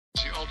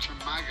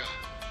Ultra MAGA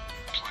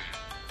plan.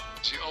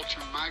 It's the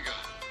Ultra MAGA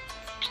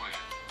plan.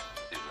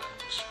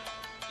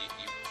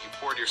 You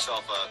poured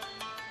yourself a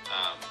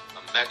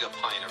mega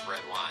pint of red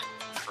wine,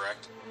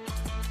 correct?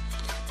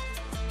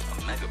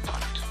 A mega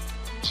pint?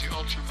 It's the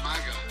Ultra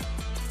MAGA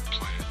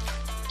plan.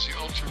 It's the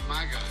Ultra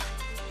MAGA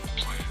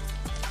plan.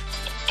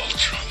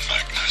 Ultra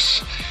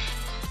Magnus.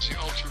 It's the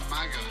Ultra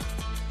MAGA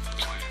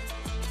plan.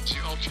 It's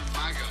the Ultra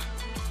MAGA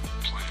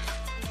plan.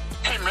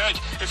 Hey, Meg,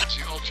 if It's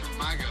the Ultra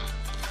MAGA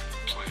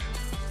plan.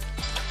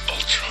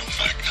 Ultra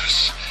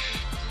Magnus.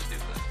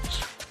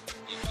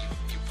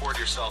 You poured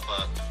yourself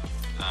a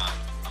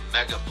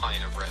mega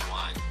pint of red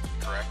wine,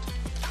 correct?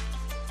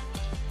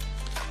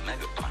 A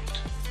mega pint?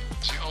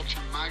 It's the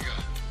Ultra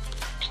MAGA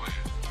plan.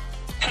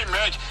 Hey,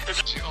 Meg, if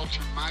It's the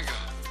Ultra MAGA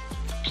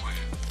plan.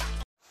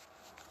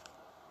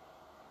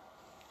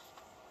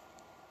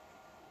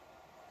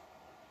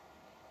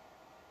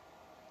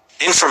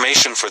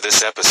 Information for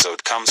this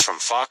episode comes from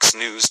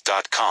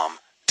foxnews.com,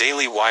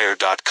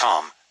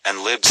 dailywire.com, and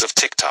Libs of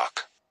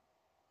TikTok.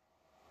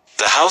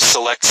 The House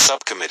Select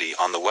Subcommittee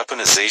on the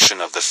Weaponization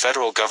of the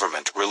Federal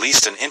Government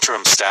released an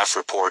interim staff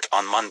report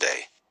on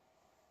Monday,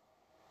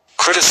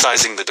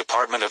 criticizing the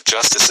Department of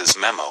Justice's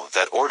memo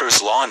that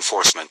orders law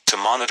enforcement to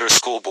monitor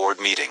school board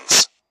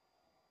meetings.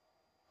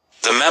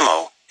 The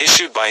memo,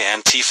 issued by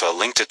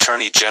Antifa-linked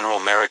Attorney General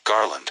Merrick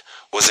Garland,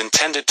 was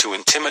intended to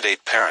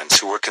intimidate parents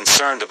who were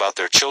concerned about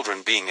their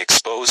children being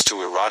exposed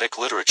to erotic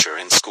literature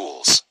in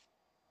schools.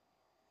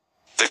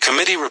 The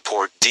committee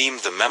report deemed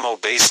the memo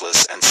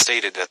baseless and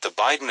stated that the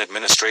Biden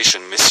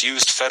administration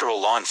misused federal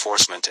law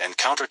enforcement and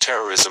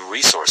counterterrorism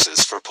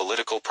resources for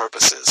political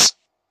purposes.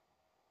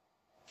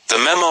 The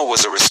memo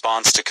was a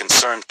response to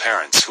concerned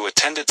parents who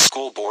attended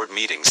school board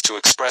meetings to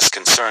express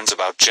concerns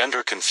about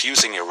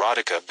gender-confusing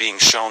erotica being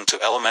shown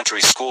to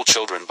elementary school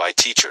children by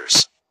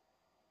teachers,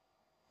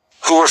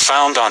 who were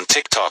found on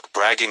TikTok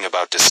bragging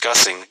about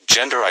discussing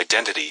gender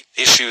identity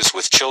issues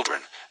with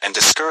children and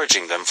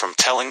discouraging them from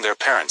telling their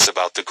parents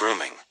about the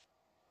grooming.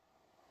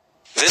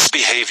 This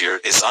behavior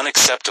is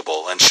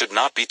unacceptable and should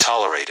not be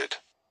tolerated.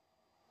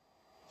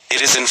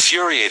 It is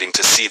infuriating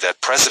to see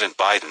that President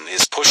Biden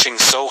is pushing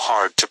so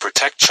hard to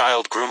protect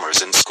child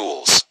groomers in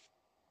schools.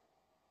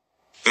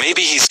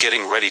 Maybe he's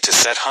getting ready to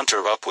set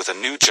Hunter up with a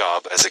new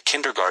job as a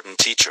kindergarten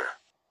teacher.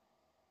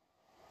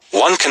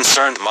 One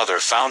concerned mother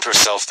found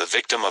herself the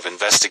victim of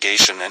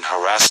investigation and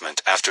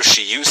harassment after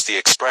she used the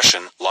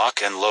expression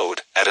 "lock and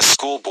load" at a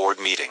school board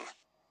meeting.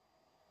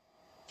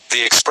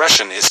 The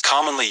expression is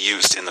commonly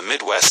used in the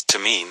Midwest to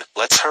mean,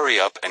 "let's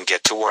hurry up and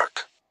get to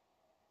work."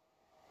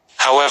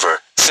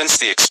 However, since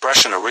the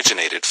expression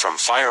originated from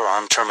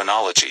firearm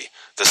terminology,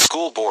 the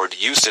school board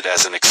used it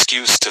as an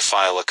excuse to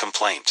file a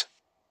complaint.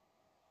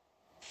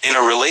 In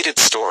a related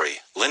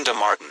story, Linda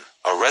Martin,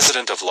 a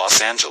resident of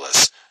Los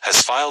Angeles,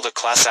 has filed a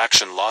class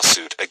action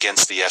lawsuit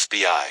against the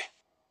FBI.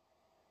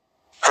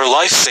 Her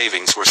life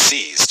savings were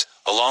seized,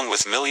 along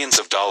with millions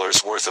of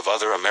dollars worth of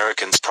other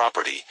Americans'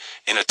 property,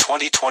 in a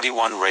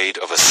 2021 raid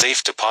of a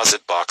safe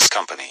deposit box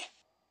company.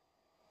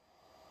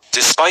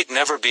 Despite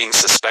never being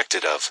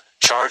suspected of,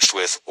 charged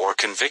with, or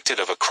convicted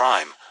of a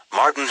crime,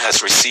 Martin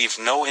has received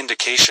no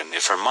indication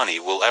if her money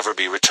will ever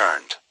be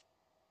returned.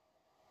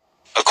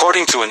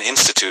 According to an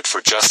Institute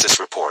for Justice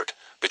report,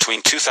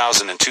 between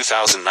 2000 and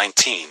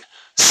 2019,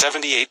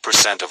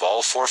 78% of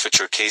all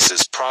forfeiture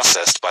cases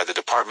processed by the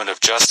Department of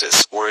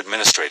Justice were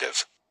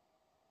administrative,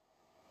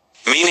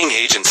 meaning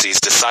agencies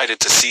decided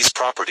to seize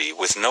property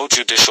with no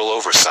judicial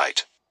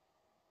oversight.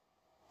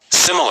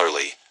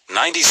 Similarly,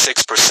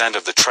 96%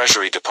 of the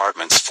Treasury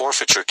Department's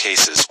forfeiture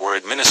cases were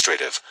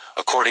administrative,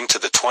 according to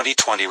the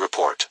 2020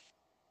 report.